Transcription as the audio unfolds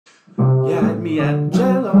had me at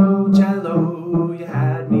Cello, Cello. You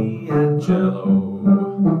had me at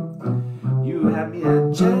Cello. You had me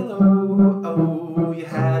at Cello. Oh, you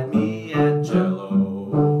had me at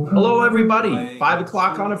Cello. Hello, everybody. 5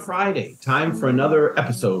 o'clock on a Friday. Time for another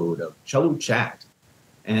episode of Cello Chat.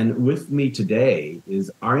 And with me today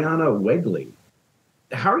is Arianna Wegley.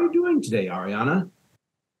 How are you doing today, Arianna?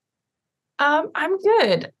 I'm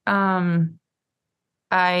good. I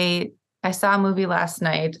saw a movie last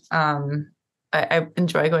night. I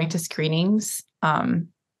enjoy going to screenings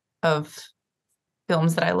of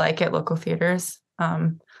films that I like at local theaters.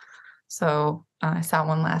 So I saw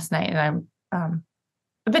one last night, and I'm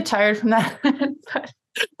a bit tired from that, but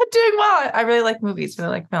doing well. I really like movies,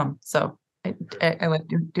 really like film, so I like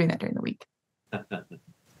doing that during the week.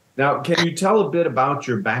 Now, can you tell a bit about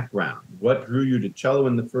your background? What drew you to cello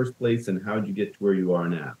in the first place, and how did you get to where you are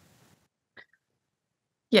now?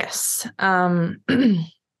 Yes.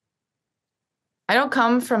 I don't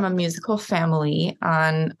come from a musical family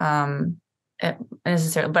necessarily,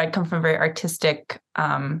 but I come from very artistic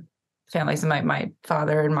families. And my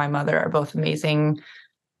father and my mother are both amazing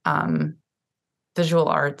visual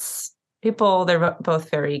arts people. They're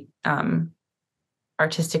both very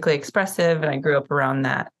artistically expressive, and I grew up around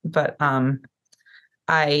that. But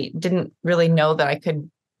I didn't really know that I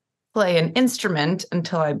could play an instrument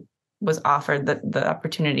until I was offered the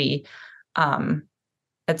opportunity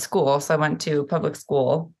at school. So I went to public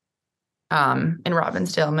school in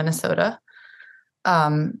Robbinsdale, Minnesota.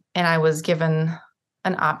 And I was given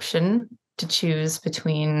an option to choose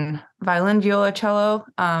between violin, viola, cello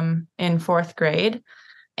in fourth grade.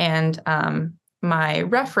 And my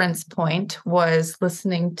reference point was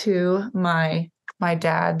listening to my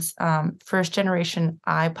dad's first generation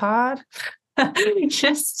iPod.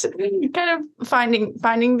 Just kind of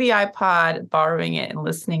finding the iPod, borrowing it, and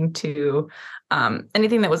listening to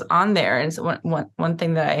anything that was on there. And so one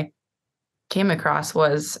thing that I came across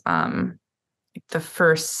was the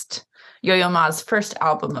first Yo-Yo Ma's first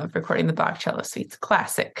album of recording the Bach cello suites.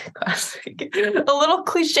 Classic. A little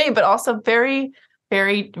cliche, but also very,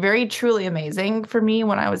 very, very truly amazing for me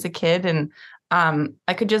when I was a kid. And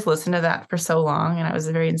I could just listen to that for so long, and I was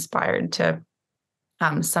very inspired to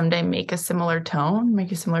someday make a similar tone,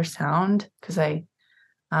 make a similar sound, because I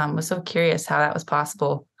was so curious how that was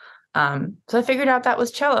possible. So I figured out that was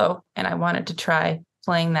cello, and I wanted to try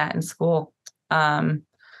playing that in school. And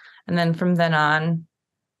then from then on,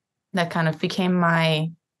 that kind of became my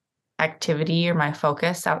activity or my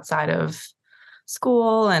focus outside of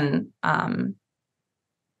school and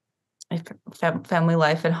family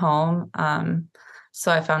life at home.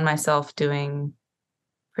 So I found myself doing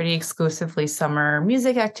pretty exclusively summer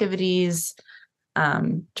music activities,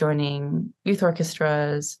 joining youth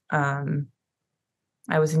orchestras. I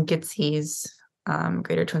was in GITSEs,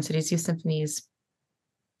 Greater Twin Cities Youth Symphonies.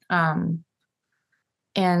 And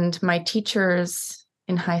my teachers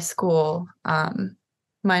in high school,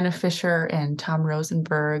 Mina Fisher and Tom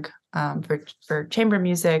Rosenberg, for chamber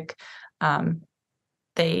music,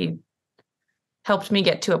 they helped me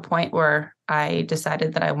get to a point where I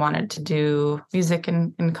decided that I wanted to do music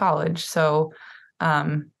in college. So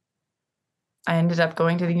I ended up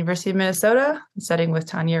going to the University of Minnesota and studying with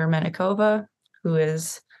Tanya Romenikova, who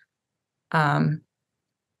is an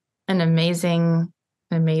amazing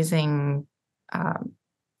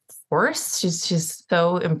force. She's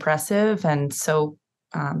so impressive and so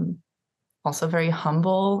also very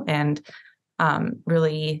humble, and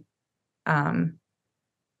really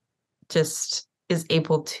just is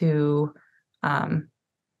able to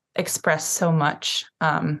express so much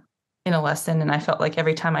in a lesson. And I felt like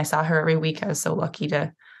every time I saw her every week, I was so lucky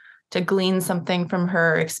to glean something from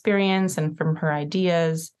her experience and from her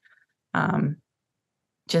ideas.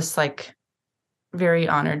 Just like very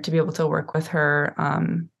honored to be able to work with her.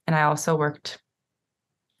 And I also worked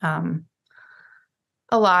a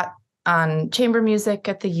lot on chamber music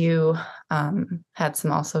at the U. Had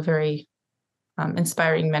some also very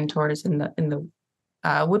inspiring mentors in the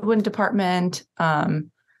woodwind department.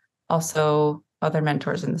 Also other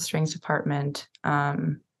mentors in the strings department.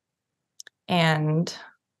 And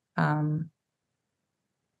I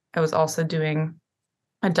was also doing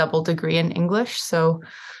a double degree in English. So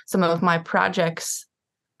some of my projects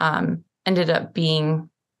ended up being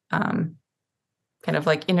kind of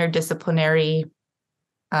like interdisciplinary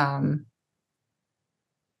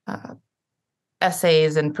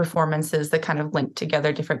essays and performances that kind of linked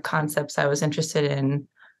together different concepts I was interested in.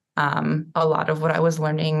 A lot of what I was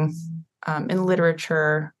learning in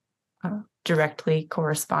literature directly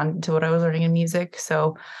corresponded to what I was learning in music.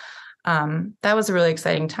 So that was a really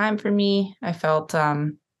exciting time for me. I felt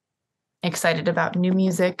excited about new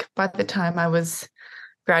music. By the time I was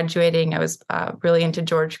graduating, I was really into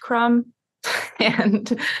George Crumb,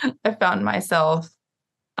 and I found myself,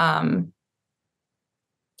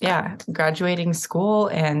 graduating school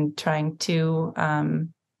and trying to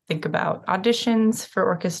think about auditions for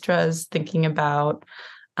orchestras, thinking about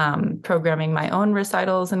programming my own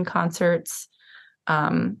recitals and concerts,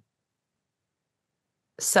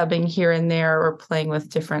 subbing here and there or playing with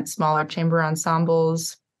different smaller chamber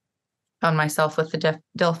ensembles. Found myself with the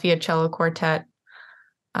Delphia Cello Quartet,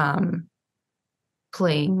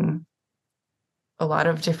 playing a lot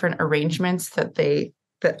of different arrangements that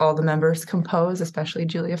all the members compose, especially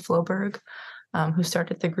Julia Floberg, who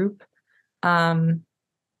started the group.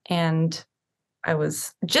 And I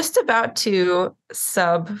was just about to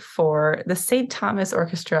sub for the St. Thomas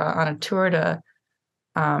Orchestra on a tour to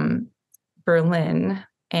Berlin,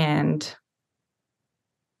 and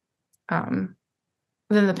then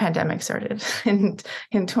the pandemic started in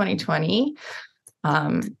 2020.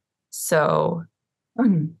 So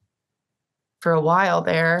for a while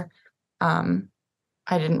there,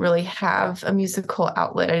 I didn't really have a musical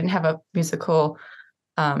outlet. I didn't have a musical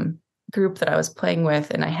group that I was playing with,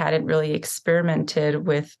 and I hadn't really experimented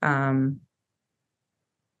with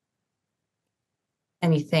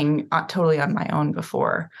anything totally on my own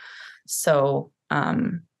before. So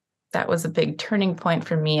that was a big turning point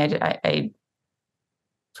for me. I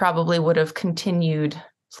probably would have continued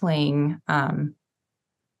playing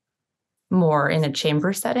more in a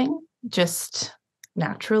chamber setting, just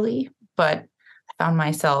naturally, but I found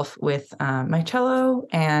myself with my cello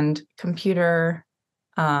and computer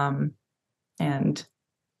and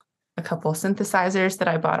a couple of synthesizers that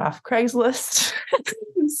I bought off Craigslist.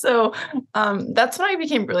 So that's when I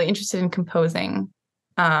became really interested in composing.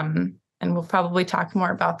 And we'll probably talk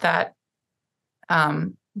more about that.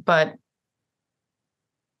 But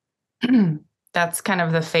that's kind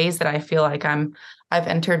of the phase that I feel like I've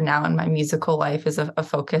entered now in my musical life, is a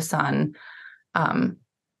focus on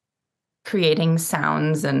creating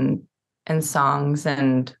sounds and songs,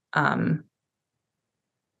 and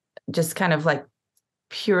just kind of like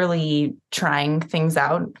purely trying things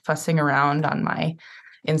out, fussing around on my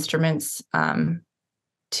instruments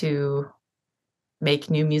to make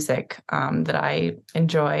new music that I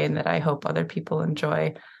enjoy and that I hope other people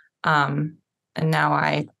enjoy. And now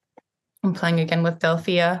I'm playing again with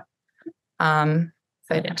Delphia.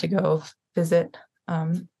 Excited to go visit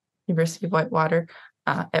University of Whitewater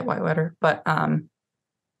at Whitewater. But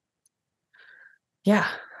yeah,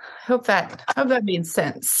 I hope that made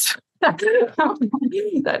sense.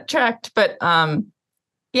 That tracked. But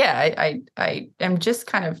yeah, I am just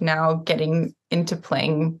kind of now getting into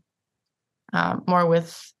playing more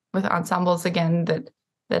with ensembles again that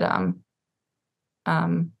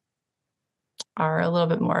are a little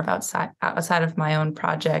bit more of outside of my own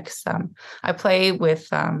projects. I play with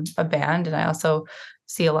a band, and I also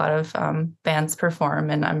see a lot of bands perform,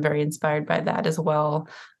 and I'm very inspired by that as well.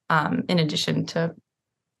 In addition to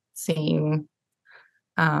seeing,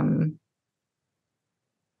 going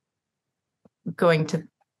to,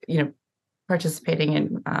 participating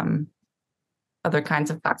in other kinds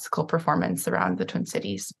of classical performance around the Twin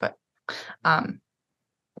Cities. But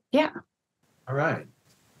yeah. All right.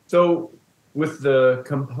 So with the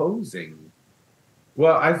composing,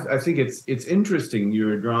 well, I think it's interesting. You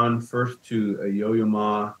were drawn first to a Yo-Yo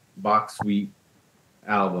Ma Bach Suite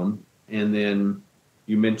album, and then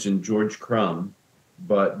you mentioned George Crumb,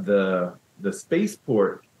 but the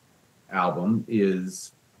Spaceport album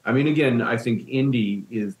is, I mean, again, I think indie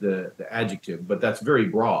is the adjective, but that's very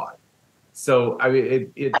broad. So I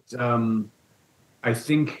mean, I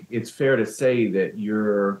think it's fair to say that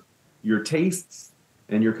your tastes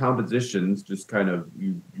and your compositions just kind of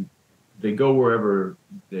they go wherever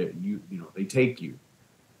they take you.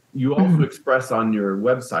 You also express on your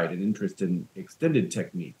website an interest in extended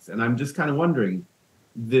techniques, and I'm just kind of wondering,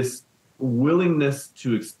 this willingness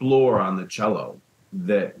to explore on the cello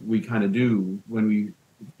that we kind of do when we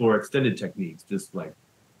explore extended techniques, just like,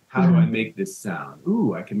 how do I make this sound?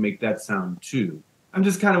 Ooh, I can make that sound too. I'm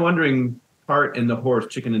just kind of wondering, part in the horse,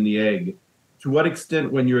 chicken and the egg, to what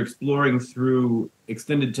extent, when you're exploring through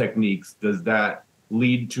extended techniques, does that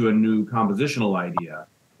lead to a new compositional idea?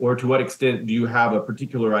 Or to what extent do you have a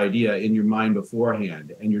particular idea in your mind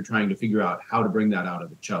beforehand and you're trying to figure out how to bring that out of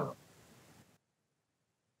the cello?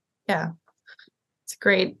 Yeah, it's a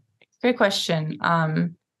great question.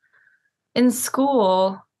 In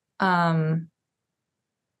school,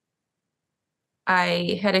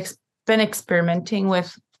 I had been experimenting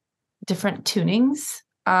with different tunings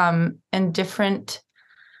and different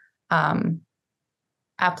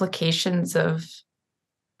applications of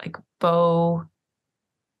like bow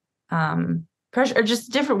pressure, or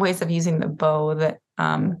just different ways of using the bow that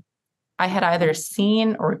I had either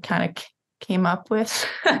seen or kind of came up with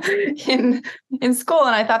in school.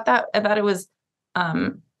 And I thought it was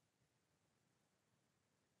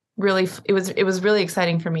really, it was really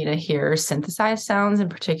exciting for me to hear synthesized sounds in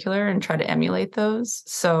particular and try to emulate those.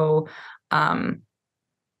 So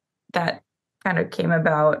that kind of came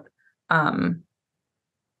about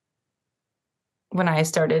when I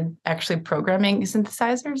started actually programming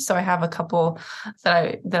synthesizers. So I have a couple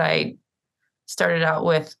that I started out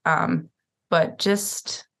with, but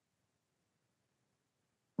just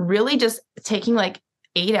really just taking like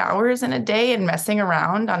 8 hours in a day and messing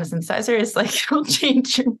around on a synthesizer is like, it'll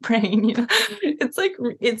change your brain. You know, it's like,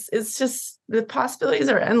 it's just, the possibilities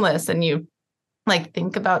are endless. And you like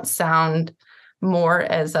think about sound more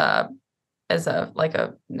as a like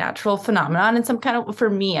a natural phenomenon. And some kind of, for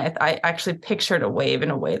me, I actually pictured a wave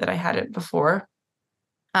in a way that I hadn't before.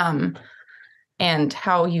 And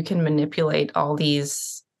how you can manipulate all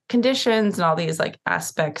these conditions and all these like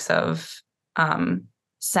aspects of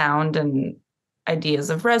sound and ideas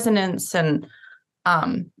of resonance. And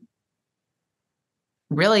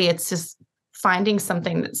really, it's just finding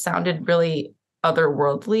something that sounded really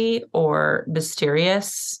otherworldly or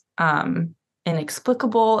mysterious,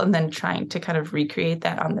 inexplicable, and then trying to kind of recreate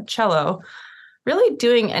that on the cello, really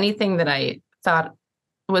doing anything that I thought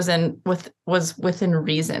was within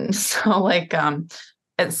reason. So like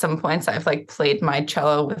at some points I've like played my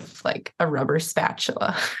cello with like a rubber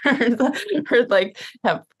spatula or like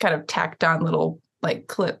have kind of tacked on little like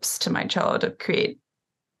clips to my cello to create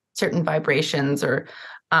certain vibrations, or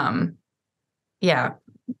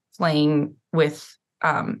playing with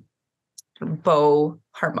bow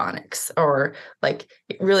harmonics, or like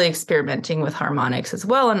really experimenting with harmonics as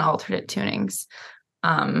well and alternate tunings.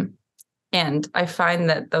 And I find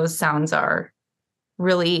that those sounds are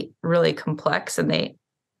really, really complex, and they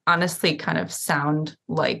honestly kind of sound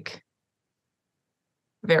like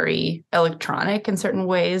very electronic in certain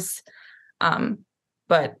ways.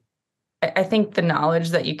 But I think the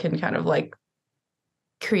knowledge that you can kind of like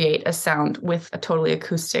create a sound with a totally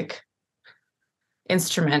acoustic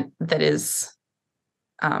instrument that is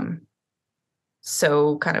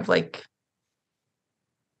so kind of like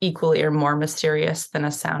equally or more mysterious than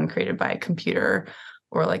a sound created by a computer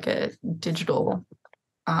or like a digital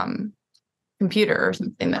computer or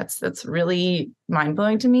something, that's really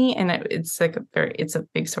mind-blowing to me. And it's like it's a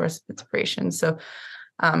big source of inspiration. So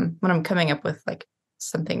when I'm coming up with like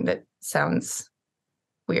something that sounds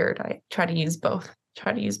weird, I try to use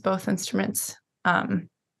both instruments. And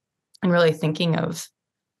really thinking of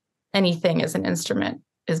anything as an instrument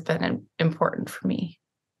has been important for me.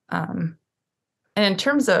 And in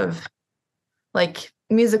terms of like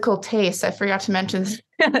musical taste, I forgot to mention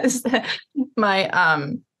my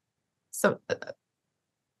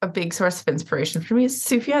a big source of inspiration for me is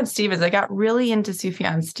Sufjan Stevens. I got really into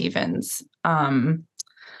Sufjan Stevens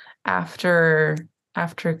after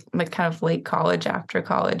like kind of late college, after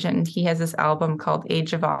college, and he has this album called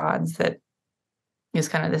Age of Odds that is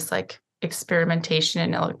kind of this like experimentation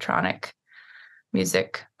in electronic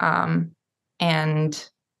music, and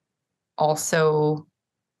also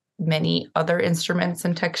many other instruments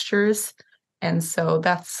and textures. And so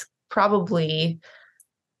that's probably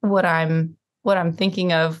what I'm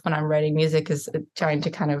thinking of when I'm writing music, is trying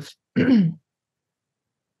to kind of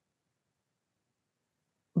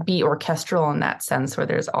be orchestral in that sense, where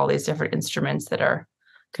there's all these different instruments that are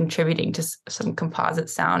contributing to some composite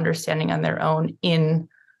sound or standing on their own in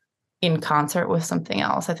concert with something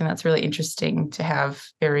else. I think that's really interesting to have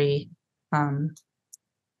very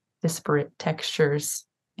disparate textures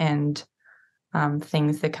and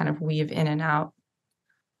things that kind of weave in and out.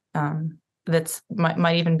 That's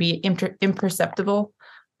might even be imperceptible,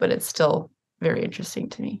 but it's still very interesting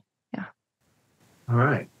to me. Yeah. All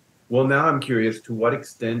right. Well, now I'm curious, to what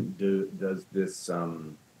extent does this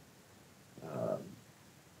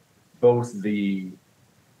both the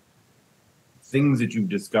things that you've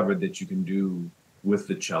discovered that you can do with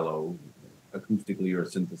the cello, acoustically or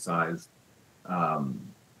synthesized,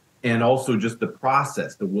 and also just the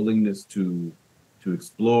process, the willingness to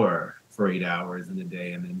explore for 8 hours in a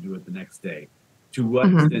day and then do it the next day. To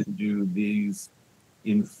what extent do these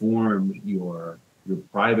inform your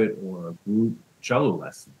private or group cello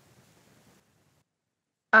lesson?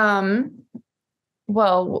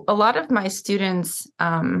 Well, a lot of my students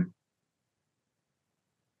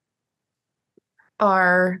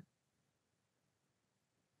are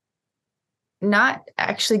not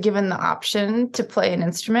actually given the option to play an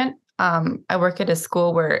instrument. I work at a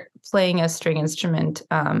school where playing a string instrument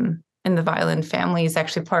in the violin family is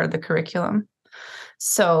actually part of the curriculum.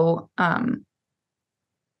 So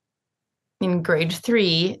in grade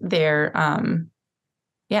 3, they're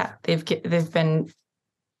they've been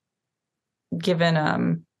given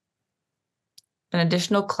an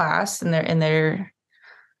additional class in their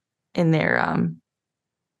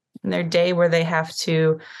day where they have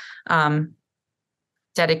to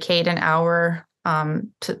dedicate an hour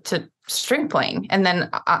to string playing, and then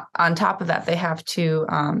on top of that, they have to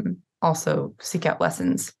also seek out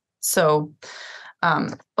lessons. So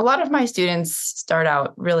a lot of my students start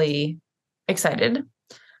out really excited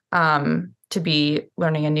to be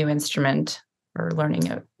learning a new instrument or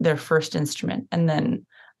learning their first instrument, and then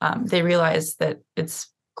they realize that it's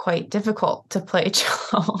quite difficult to play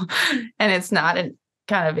cello, and it's not a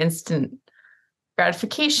kind of instant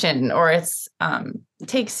gratification, or it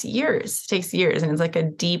takes years, and it's like a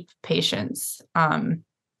deep patience and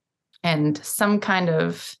some kind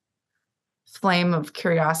of flame of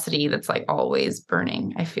curiosity that's like always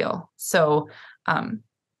burning, I feel. So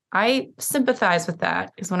I sympathize with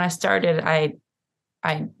that, because when I started, I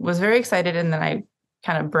was very excited, and then I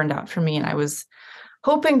kind of burned out for me, and I was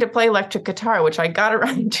hoping to play electric guitar, which I got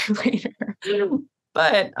around to later.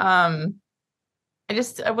 But I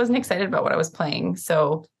wasn't excited about what I was playing.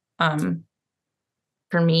 So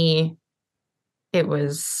for me, it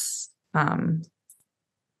was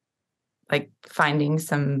like finding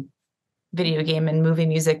some video game and movie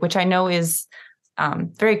music, which I know is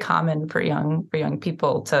very common for young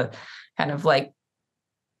people to kind of like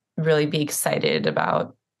really be excited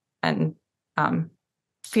about and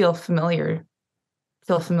feel familiarity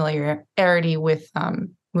with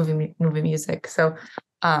movie music. So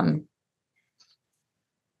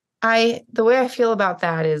the way I feel about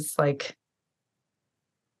that is like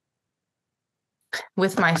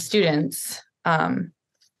with my students, I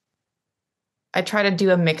try to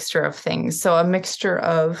do a mixture of things. So a mixture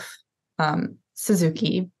of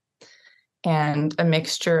Suzuki and a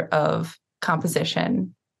mixture of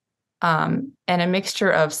composition, and a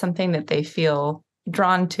mixture of something that they feel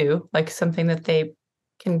drawn to, like something that they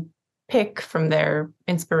can pick from their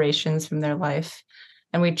inspirations from their life.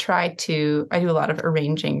 And I do a lot of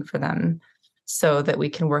arranging for them so that we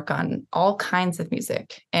can work on all kinds of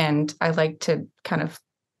music. And I like to kind of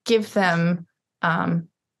give them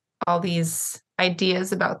all these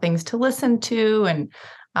ideas about things to listen to, and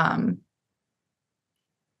kind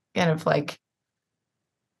of like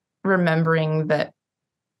remembering that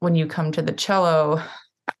when you come to the cello,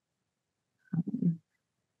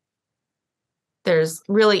 there's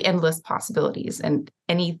really endless possibilities, and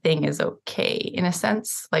anything is okay in a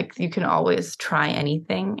sense. Like you can always try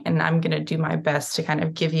anything, and I'm going to do my best to kind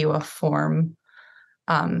of give you a form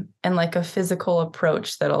and like a physical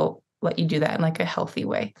approach that'll let you do that in like a healthy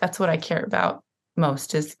way. That's what I care about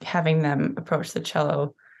most, is having them approach the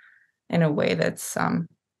cello in a way that's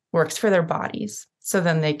works for their bodies. So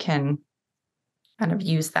then they can kind of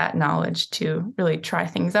use that knowledge to really try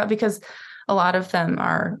things out, because a lot of them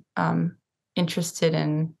are interested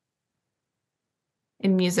in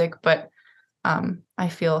music, but I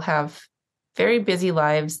feel have very busy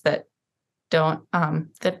lives that don't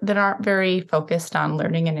that aren't very focused on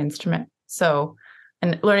learning an instrument. So,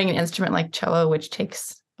 and learning an instrument like cello, which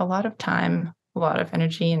takes a lot of time, a lot of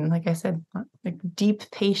energy, and like I said, like deep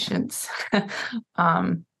patience.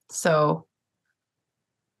 So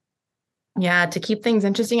yeah, to keep things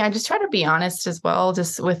interesting, I just try to be honest as well,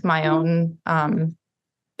 just with my own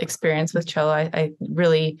experience with cello. I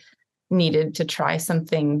really needed to try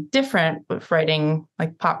something different with writing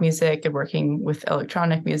like pop music and working with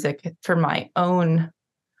electronic music for my own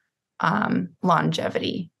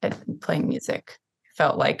longevity at playing music.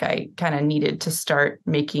 Felt like I kind of needed to start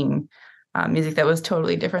making music that was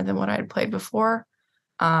totally different than what I had played before,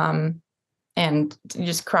 and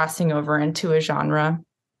just crossing over into a genre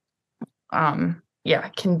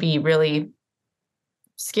can be really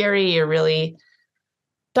scary or really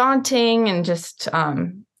daunting and just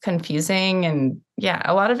confusing, and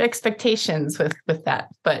a lot of expectations with that.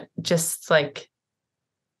 But just like,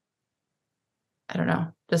 I don't know,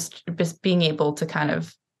 just being able to kind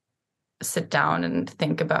of sit down and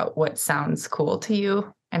think about what sounds cool to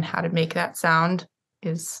you and how to make that sound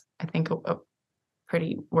is, I think, a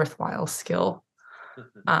pretty worthwhile skill.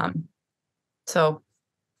 So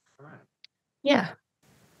yeah.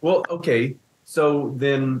 Well, okay. So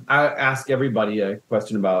then I ask everybody a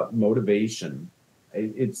question about motivation.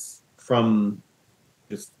 It's from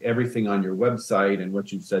just everything on your website and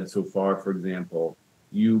what you've said so far. For example,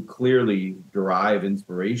 you clearly derive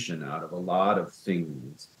inspiration out of a lot of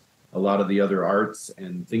things, a lot of the other arts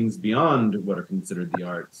and things beyond what are considered the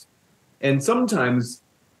arts. And sometimes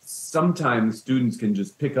sometimes students can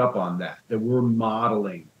just pick up on that we're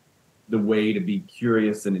modeling the way to be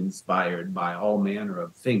curious and inspired by all manner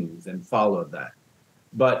of things and follow that.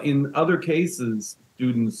 But in other cases,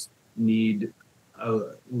 students need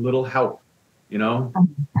a little help, you know,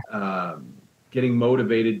 getting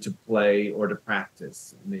motivated to play or to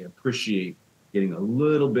practice. And they appreciate getting a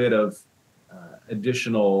little bit of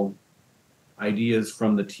additional ideas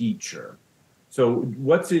from the teacher. So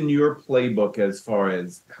what's in your playbook as far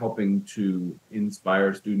as helping to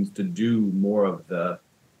inspire students to do more of the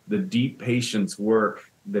deep patience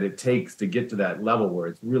work that it takes to get to that level where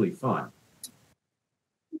it's really fun?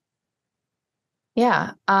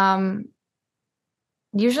 Yeah.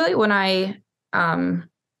 Usually when I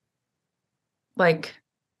like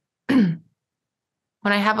when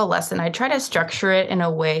I have a lesson, I try to structure it in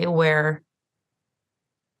a way where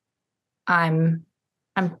I'm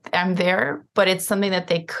there, but it's something that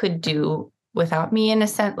they could do without me in a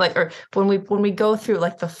sense. Like, or when we go through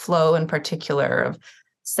like the flow in particular of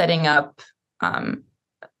setting up,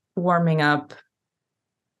 warming up,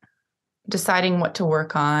 deciding what to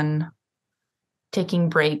work on, taking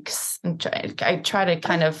breaks, and I try to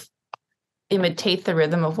kind of imitate the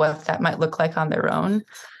rhythm of what that might look like on their own.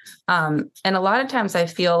 And a lot of times I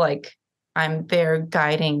feel like I'm there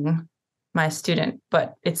guiding my student,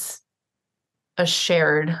 but it's a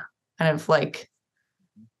shared kind of like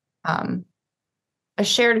a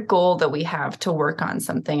shared goal that we have to work on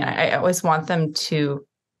something. I always want them to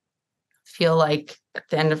feel like at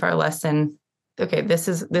the end of our lesson, okay, this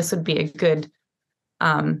would be a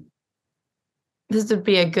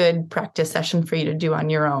good practice session for you to do on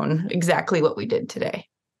your own, exactly what we did today.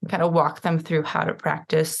 Kind of walk them through how to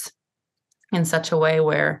practice in such a way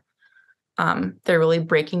where they're really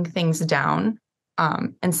breaking things down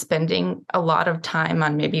and spending a lot of time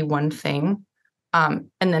on maybe one thing, and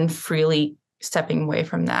then freely stepping away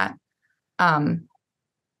from that.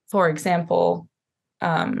 For example,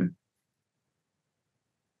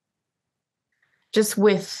 just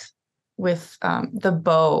with the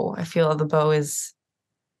bow, I feel the bow is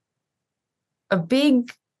a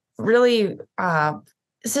big, really,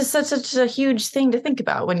 it's just such a huge thing to think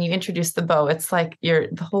about when you introduce the bow. It's like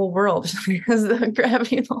the whole world has the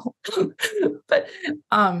gravity. But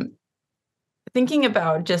thinking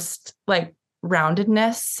about just like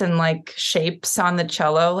roundedness and like shapes on the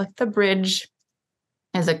cello, like the bridge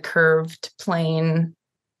is a curved plane,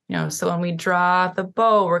 so when we draw the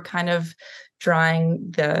bow, we're kind of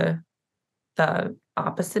drawing the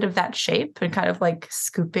opposite of that shape and kind of like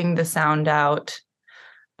scooping the sound out.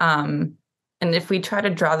 And if we try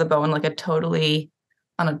to draw the bow in like a totally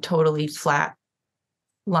flat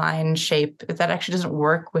line shape, that actually doesn't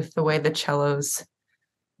work with the way the cello's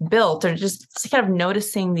built. Or just kind of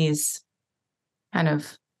noticing these kind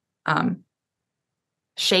of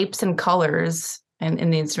shapes and colors and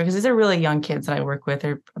in the instrument, because these are really young kids that I work with.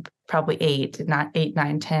 They're probably 8,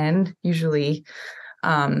 9, 10 usually.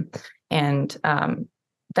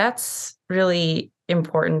 That's really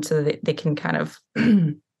important so that they can kind of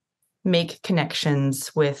make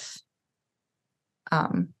connections with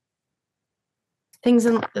things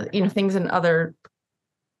in other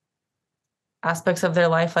aspects of their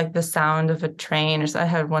life, like the sound of a train. Or I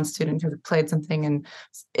had one student who played something and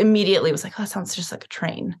immediately was like, "Oh, that sounds just like a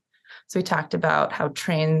train." So we talked about how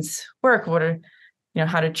trains work,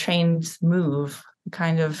 how do trains move, what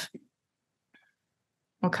kind of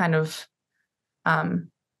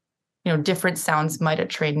different sounds might a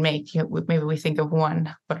train make? Maybe we think of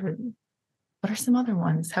one. What are some other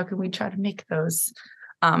ones? How can we try to make those?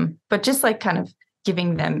 But just like kind of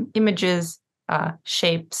giving them images,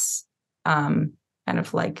 shapes, kind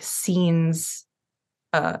of like scenes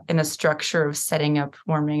in a structure of setting up,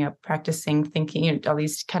 warming up, practicing, thinking, all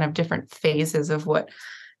these kind of different phases of what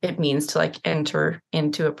it means to like enter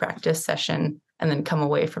into a practice session and then come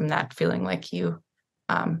away from that feeling like you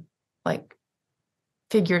like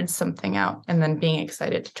figured something out and then being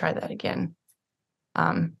excited to try that again.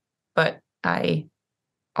 But I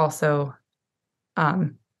also,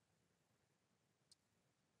 I'm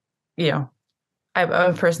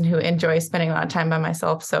a person who enjoys spending a lot of time by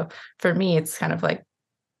myself. So for me, it's kind of like,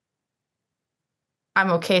 I'm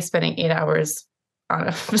okay spending 8 hours on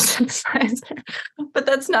a synthesizer, but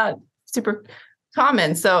that's not super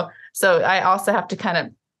common. So I also have to kind of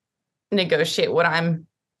negotiate what I'm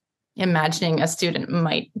imagining a student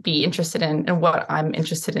might be interested in and what I'm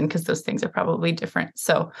interested in, because those things are probably different.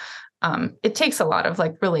 So it takes a lot of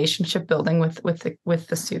like relationship building with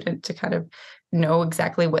the student to kind of know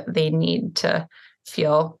exactly what they need to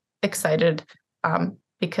feel excited,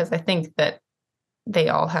 because I think that they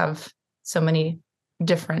all have so many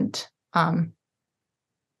different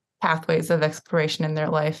pathways of exploration in their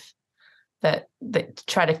life that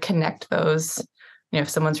try to connect those. If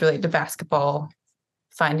someone's related to basketball,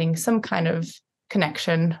 finding some kind of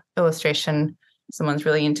connection, illustration. Someone's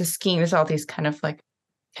really into skiing. There's all these kind of like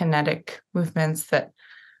kinetic movements that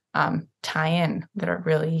tie in, that are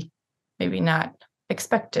really maybe not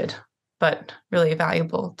expected, but really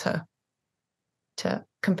valuable to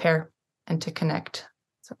compare and to connect.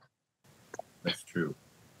 So. That's true.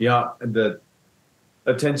 Yeah, the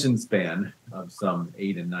attention span of some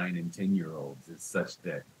 8 and 9 and 10-year-olds is such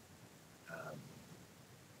that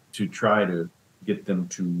to try to get them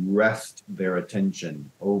to rest their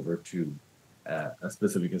attention over to a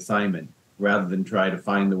specific assignment, rather than try to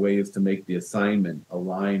find the ways to make the assignment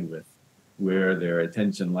align with where their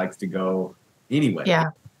attention likes to go anyway. Yeah.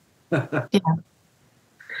 Yeah.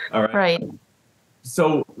 All right. Right.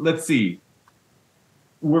 So let's see.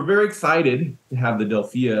 We're very excited to have the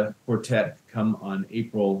Delphia Quartet come on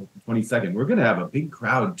April 22nd. We're going to have a big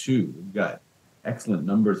crowd too. We've got excellent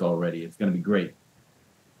numbers already. It's going to be great.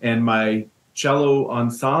 And my cello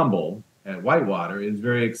ensemble at Whitewater is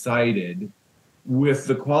very excited with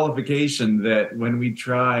the qualification that when we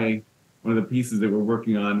try one of the pieces that we're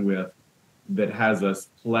working on with that has us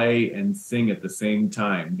play and sing at the same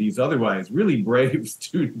time, these otherwise really brave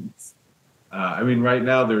students. Right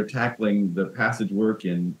now they're tackling the passage work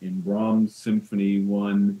in Brahms Symphony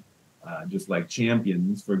 1, just like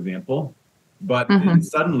champions, for example. But then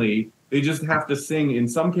suddenly they just have to sing, in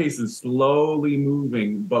some cases, slowly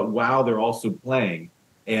moving, but while they're also playing.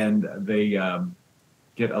 And they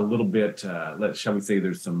get a little bit, shall we say,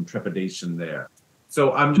 there's some trepidation there.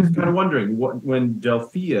 So I'm just kind of wondering, when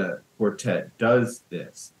Delphia Quartet does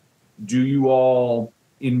this, do you all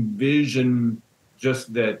envision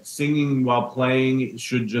just that singing while playing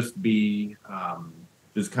should just be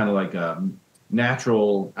just kind of like a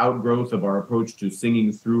natural outgrowth of our approach to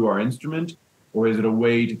singing through our instrument? Or is it a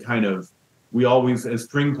way to kind of, we always, as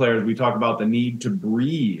string players, we talk about the need to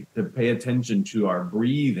breathe, to pay attention to our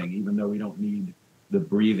breathing, even though we don't need the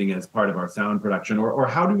breathing as part of our sound production? Or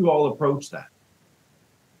how do you all approach that?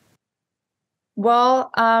 Well,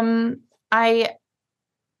 I'm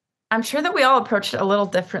sure that we all approach it a little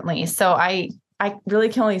differently. So I really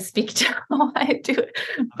can only speak to how I do it.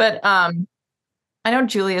 But I know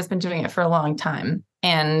Julia's been doing it for a long time.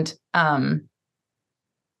 And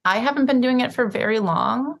I haven't been doing it for very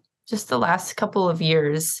long, just the last couple of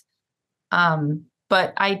years.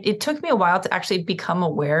 But it took me a while to actually become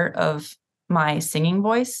aware of my singing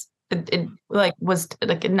voice. It was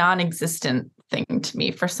like a non-existent thing to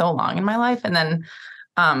me for so long in my life. And then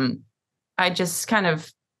I just kind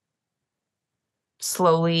of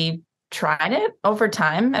slowly tried it over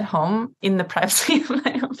time at home in the privacy of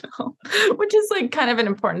my own home, which is like kind of an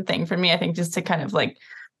important thing for me, I think, just to kind of like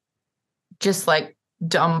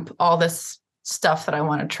dump all this stuff that I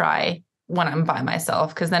want to try when I'm by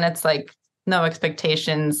myself. Cause then it's like no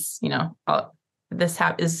expectations, this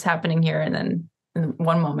is happening here. And then in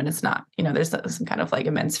one moment it's not, there's some kind of like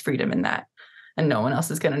immense freedom in that, and no one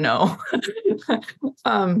else is going to know.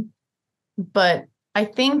 But I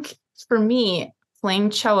think for me, playing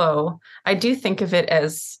cello, I do think of it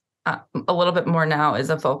as a little bit more now as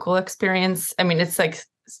a vocal experience. I mean, it's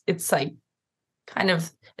like kind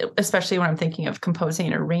of, especially when I'm thinking of composing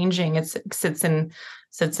and arranging, it sits in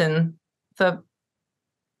the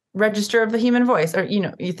register of the human voice, or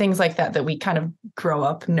things like that we kind of grow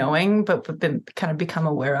up knowing, but then kind of become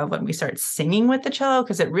aware of when we start singing with the cello,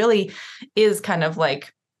 because it really is kind of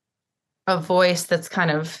like a voice that's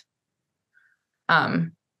kind of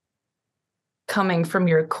coming from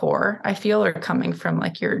your core, I feel, or coming from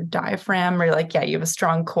like your diaphragm, or like, you have a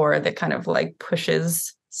strong core that kind of like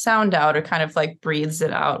pushes sound out, or kind of like breathes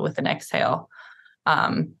it out with an exhale.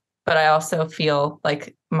 But I also feel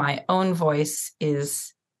like my own voice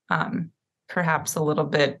is perhaps a little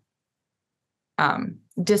bit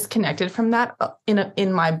disconnected from that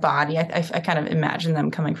in my body. I kind of imagine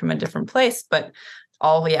them coming from a different place, but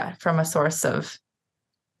from a source of,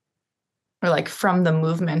 or like from the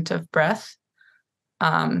movement of breath.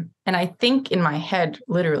 And I think in my head,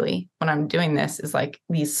 literally, when I'm doing this, is like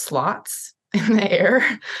these slots in the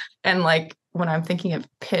air. And like when I'm thinking of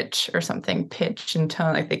pitch or something, pitch and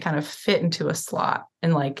tone, like they kind of fit into a slot.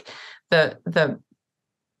 And like the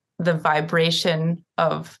vibration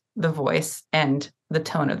of the voice and the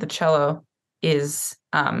tone of the cello is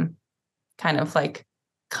kind of like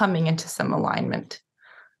coming into some alignment.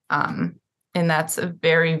 And that's a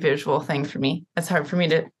very visual thing for me. It's hard for me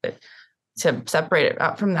to separate it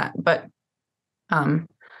out from that. But I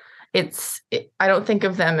don't think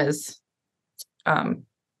of them as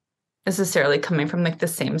necessarily coming from like the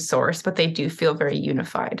same source, but they do feel very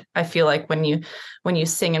unified. I feel like when you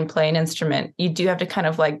sing and play an instrument, you do have to kind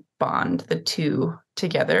of like bond the two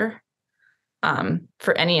together,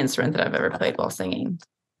 for any instrument that I've ever played while singing.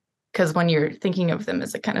 Because when you're thinking of them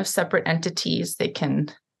as a kind of separate entities, they can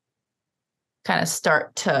kind of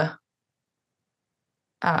start to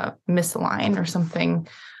misalign or something.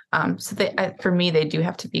 So for me, they do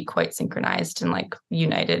have to be quite synchronized and like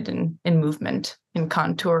united in movement, in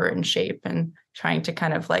contour and shape, and trying to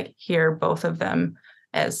kind of like hear both of them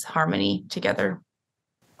as harmony together.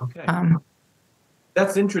 Okay.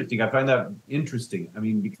 That's interesting. I find that interesting. I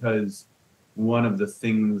mean, because one of the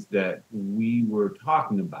things that we were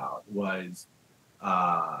talking about was,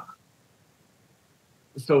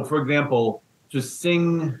 so for example, to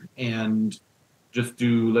sing and just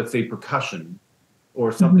do, let's say, percussion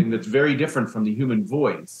or something that's very different from the human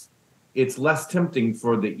voice, it's less tempting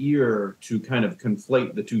for the ear to kind of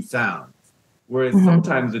conflate the two sounds. Whereas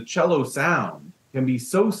sometimes a cello sound can be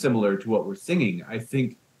so similar to what we're singing. I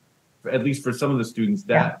think, at least for some of the students,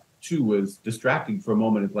 that too was distracting for a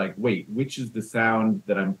moment. It's like, wait, which is the sound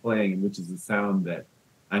that I'm playing and which is the sound that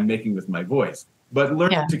I'm making with my voice? But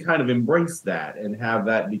learning to kind of embrace that and have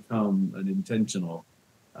that become an intentional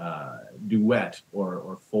duet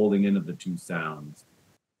or folding in of the two sounds.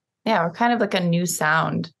 Yeah, or kind of like a new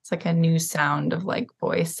sound. It's like a new sound of like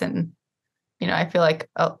voice. And, I feel like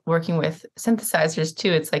working with synthesizers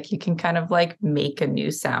too, it's like you can kind of like make a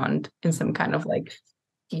new sound in some kind of like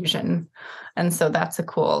fusion. And so that's a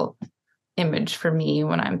cool image for me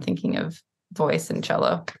when I'm thinking of voice and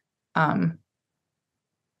cello. Yeah.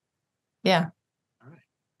 All right.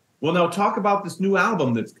 Well, now talk about this new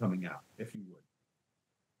album that's coming out, if you would.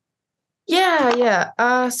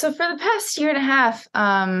 Yeah. So for the past year and a half,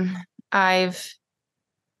 I've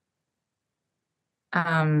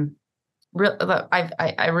I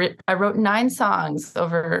wrote 9 songs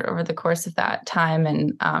over the course of that time,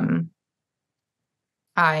 and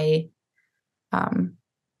I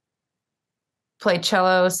play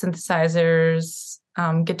cello, synthesizers,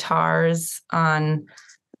 guitars on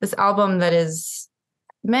this album that is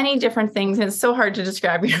many different things. And it's so hard to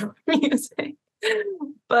describe your music,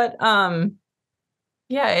 but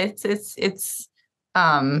yeah, it's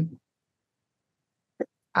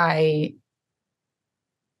I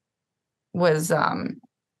was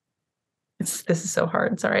this is so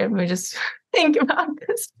hard. Sorry, let me just think about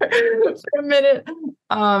this for a minute.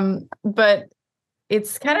 But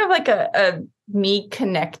it's kind of like a me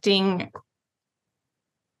connecting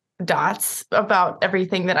dots about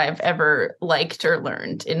everything that I've ever liked or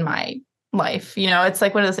learned in my life. It's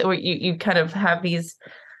like one of those where you kind of have these,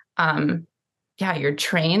 you're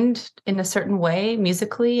trained in a certain way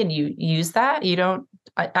musically, and you use that. You don't.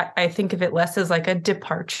 I think of it less as like a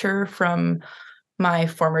departure from my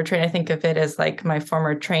former training. I think of it as like my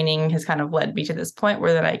former training has kind of led me to this point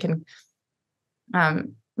where that I can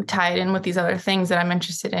tie it in with these other things that I'm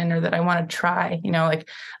interested in or that I want to try. Like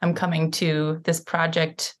I'm coming to this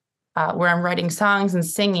project where I'm writing songs and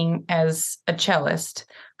singing as a cellist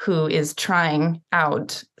who is trying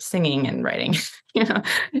out singing and writing,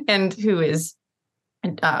 and who is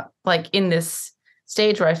like in this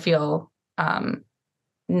stage where I feel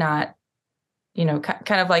not,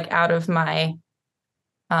 kind of like out of my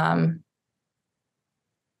out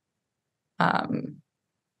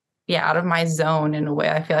of my zone in a way.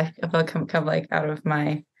 I feel like I'm kind of like out of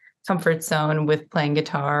my comfort zone with playing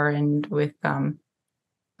guitar and with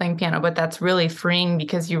playing piano, but that's really freeing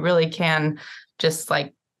because you really can just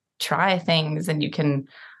like try things, and you can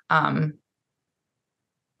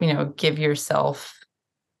give yourself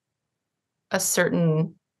a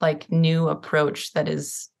certain like new approach that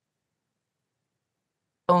is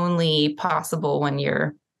only possible when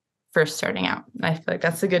you're first starting out. And I feel like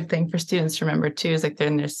that's a good thing for students to remember too, is like they're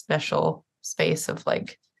in their special space of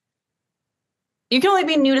like, you can only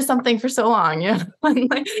be new to something for so long, and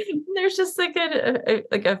like there's just like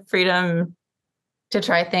a freedom to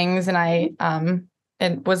try things. And I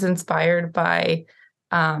and was inspired by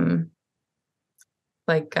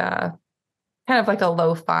like kind of like a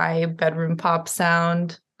lo-fi bedroom pop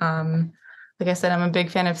sound. Like I said, I'm a big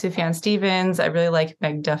fan of Sufjan Stevens. I really like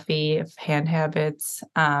Meg Duffy of Hand Habits.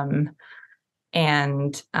 And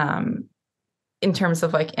in terms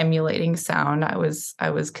of like emulating sound, I was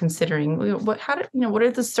considering what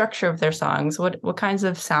are the structure of their songs? What kinds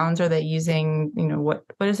of sounds are they using? What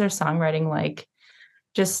is their songwriting like?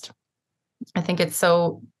 Just, I think it's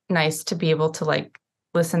so nice to be able to like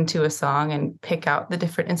listen to a song and pick out the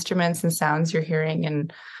different instruments and sounds you're hearing,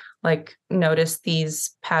 and like notice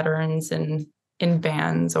these patterns in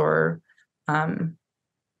bands or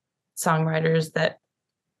songwriters that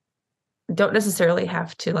don't necessarily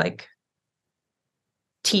have to like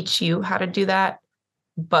teach you how to do that,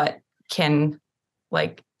 but can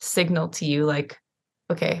like signal to you like,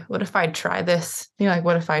 okay, what if I try this? Like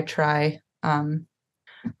what if I try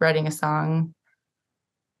writing a song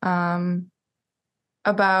about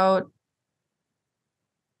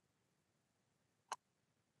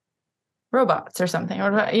robots or something,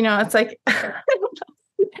 or it's like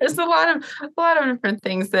there's a lot of different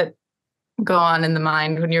things that go on in the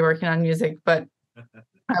mind when you're working on music. But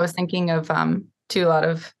I was thinking of too, a lot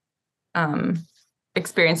of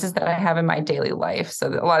experiences that I have in my daily life. So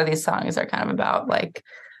a lot of these songs are kind of about like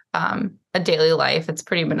a daily life. It's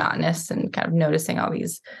pretty monotonous, and kind of noticing all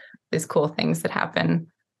these cool things that happen,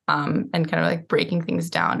 and kind of like breaking things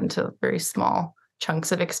down into very small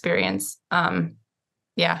chunks of experience.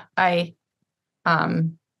 Yeah, I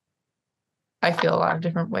feel a lot of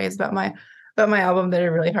different ways about my album that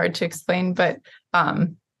are really hard to explain, but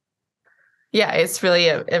yeah, it's really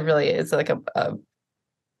it really is like a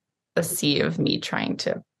sea of me trying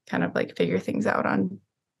to kind of like figure things out on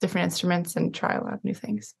different instruments and try a lot of new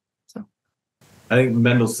things. So I think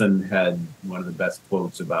Mendelssohn had one of the best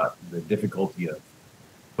quotes about the difficulty of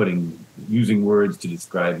using words to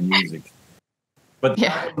describe music. But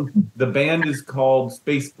yeah, the band is called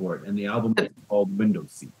Spaceport, and the album is called Window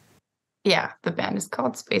Seat. Yeah, the band is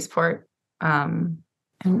called Spaceport, and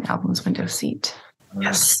the album's Window Seat.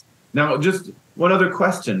 Yes. Now, just one other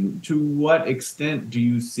question. To what extent do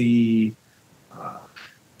you see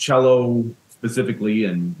cello specifically,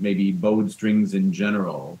 and maybe bowed strings in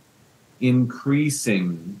general,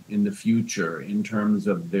 increasing in the future in terms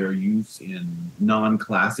of their use in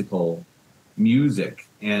non-classical music?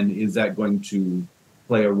 And is that going to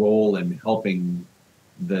play a role in helping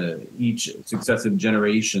each successive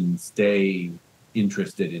generation stay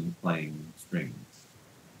interested in playing strings?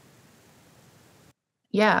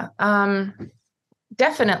 Yeah,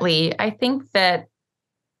 definitely. I think that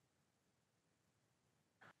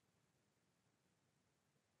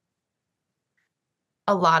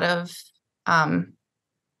a lot of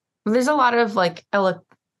there's a lot of like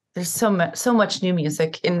there's so much new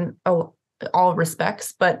music in all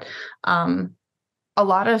respects, but a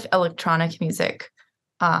lot of electronic music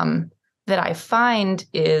that I find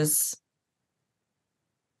is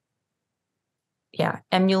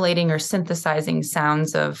emulating or synthesizing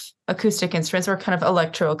sounds of acoustic instruments, or kind of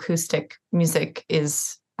electroacoustic music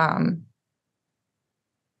is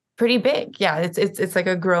pretty big. Yeah, it's like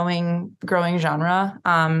a growing genre.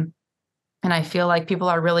 And I feel like people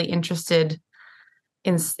are really interested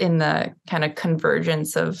in the kind of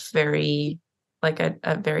convergence of very like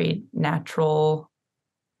a very natural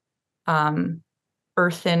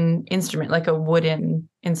earthen instrument, like a wooden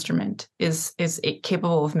instrument, is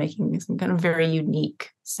capable of making some kind of very unique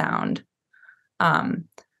sound. And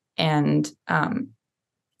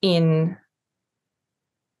in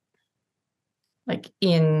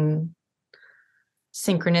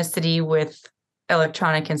synchronicity with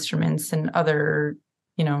electronic instruments and other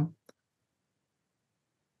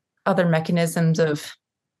mechanisms of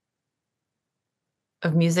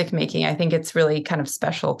music making, I think it's really kind of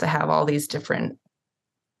special to have all these different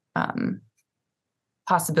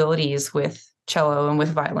possibilities with cello and with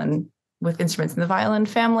violin, with instruments in the violin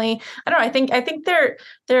family. I don't know. I think they're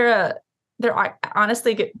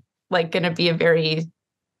honestly like going to be a very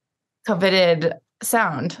coveted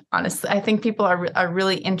sound. Honestly, I think people are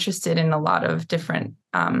really interested in a lot of different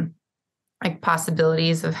like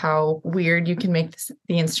possibilities of how weird you can make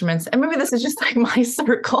the instruments. And maybe this is just like my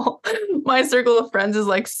circle of friends is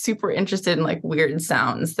like super interested in like weird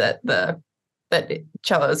sounds that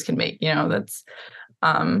cellos can make, that's,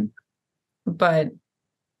 but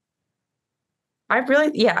I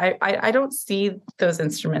really, I don't see those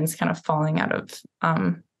instruments kind of falling out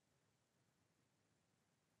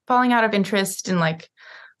of interest in like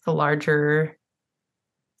the larger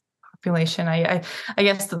population. I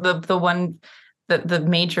guess the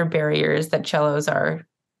major barriers that cellos are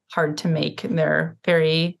hard to make, and they're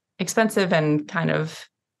very expensive and kind of,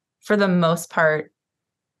 for the most part,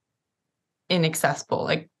 inaccessible,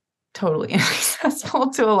 like totally inaccessible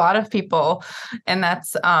to a lot of people. And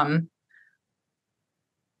that's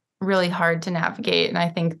really hard to navigate. And I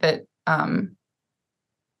think that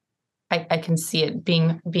I can see it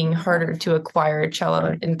being harder to acquire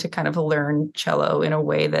cello and to kind of learn cello in a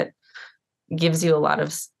way that gives you a lot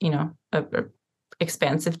of, a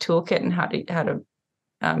expansive toolkit and how to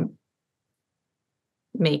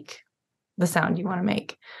make the sound you want to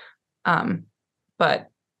make. But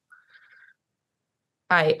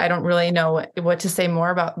I don't really know what to say more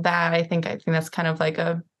about that. I think that's kind of like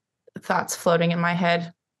a thoughts floating in my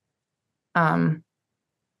head.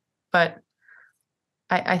 but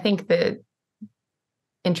I think the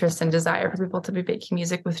interest and desire for people to be making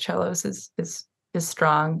music with cellos is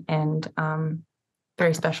strong and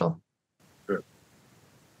very special. Sure.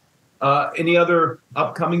 Any other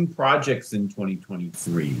upcoming projects in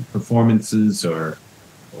 2023? Performances or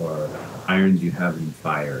irons you have in the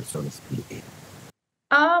fire, so to speak?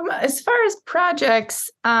 As far as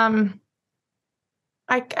projects, I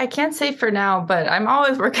can't say for now, but I'm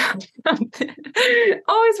always working on something.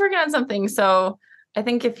 Always working on something. So I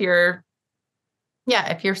think if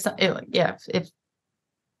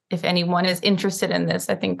anyone is interested in this,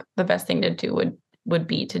 I think the best thing to do would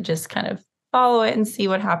be to just kind of follow it and see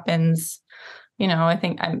what happens. I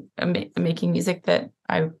think I'm making music that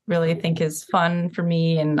I really think is fun for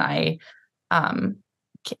me, and I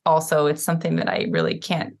also it's something that I really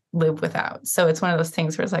can't live without. So it's one of those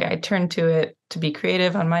things where it's like I turn to it to be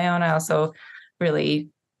creative on my own. I also really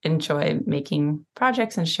enjoy making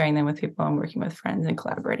projects and sharing them with people and working with friends and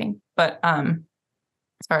collaborating. But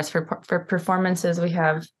as far as for performances, we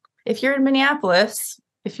have, if you're in Minneapolis,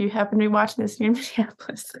 if you happen to be watching this, you're in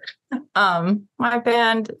Minneapolis. My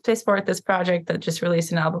band, Play Sport, this project that just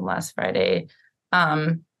released an album last Friday,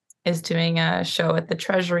 is doing a show at the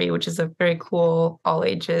Treasury, which is a very cool all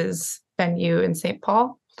ages venue in St.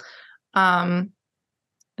 Paul.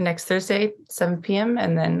 Next Thursday, 7 p.m.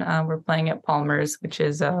 And then we're playing at Palmer's, which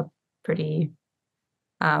is a pretty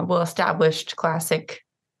well-established classic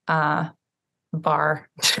bar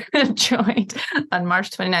joint on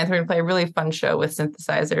March 29th. We're going to play a really fun show with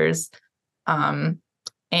synthesizers.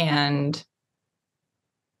 And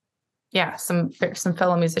yeah, some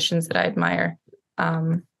fellow musicians that I admire.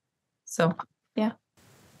 So, yeah.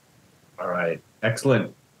 All right.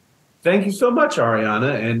 Excellent. Thank you so much,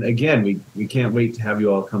 Arianna. And again, we can't wait to have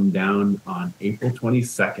you all come down on April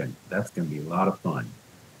 22nd. That's going to be a lot of fun.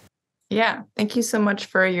 Yeah. Thank you so much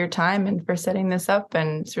for your time and for setting this up.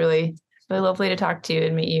 And it's really, really lovely to talk to you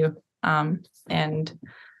and meet you.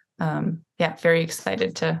 Very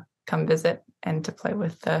excited to come visit and to play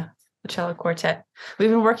with the cello quartet. We've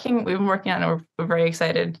been working on it. We're very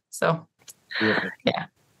excited. So, yeah.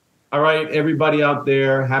 All right, everybody out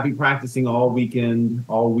there, happy practicing all weekend,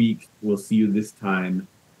 all week. We'll see you this time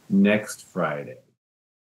next Friday.